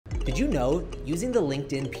you know using the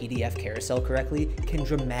LinkedIn PDF carousel correctly can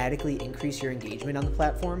dramatically increase your engagement on the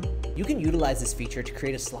platform? You can utilize this feature to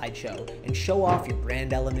create a slideshow and show off your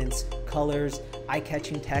brand elements, colors,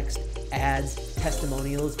 eye-catching text, ads,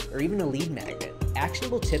 testimonials, or even a lead magnet.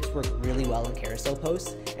 Actionable tips work really well in carousel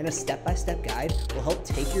posts, and a step-by-step guide will help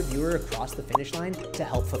take your viewer across the finish line to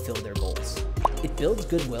help fulfill their goals. It builds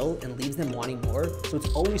goodwill and leaves them wanting more, so it's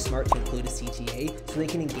always smart to include a CTA so they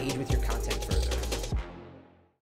can engage with your content further.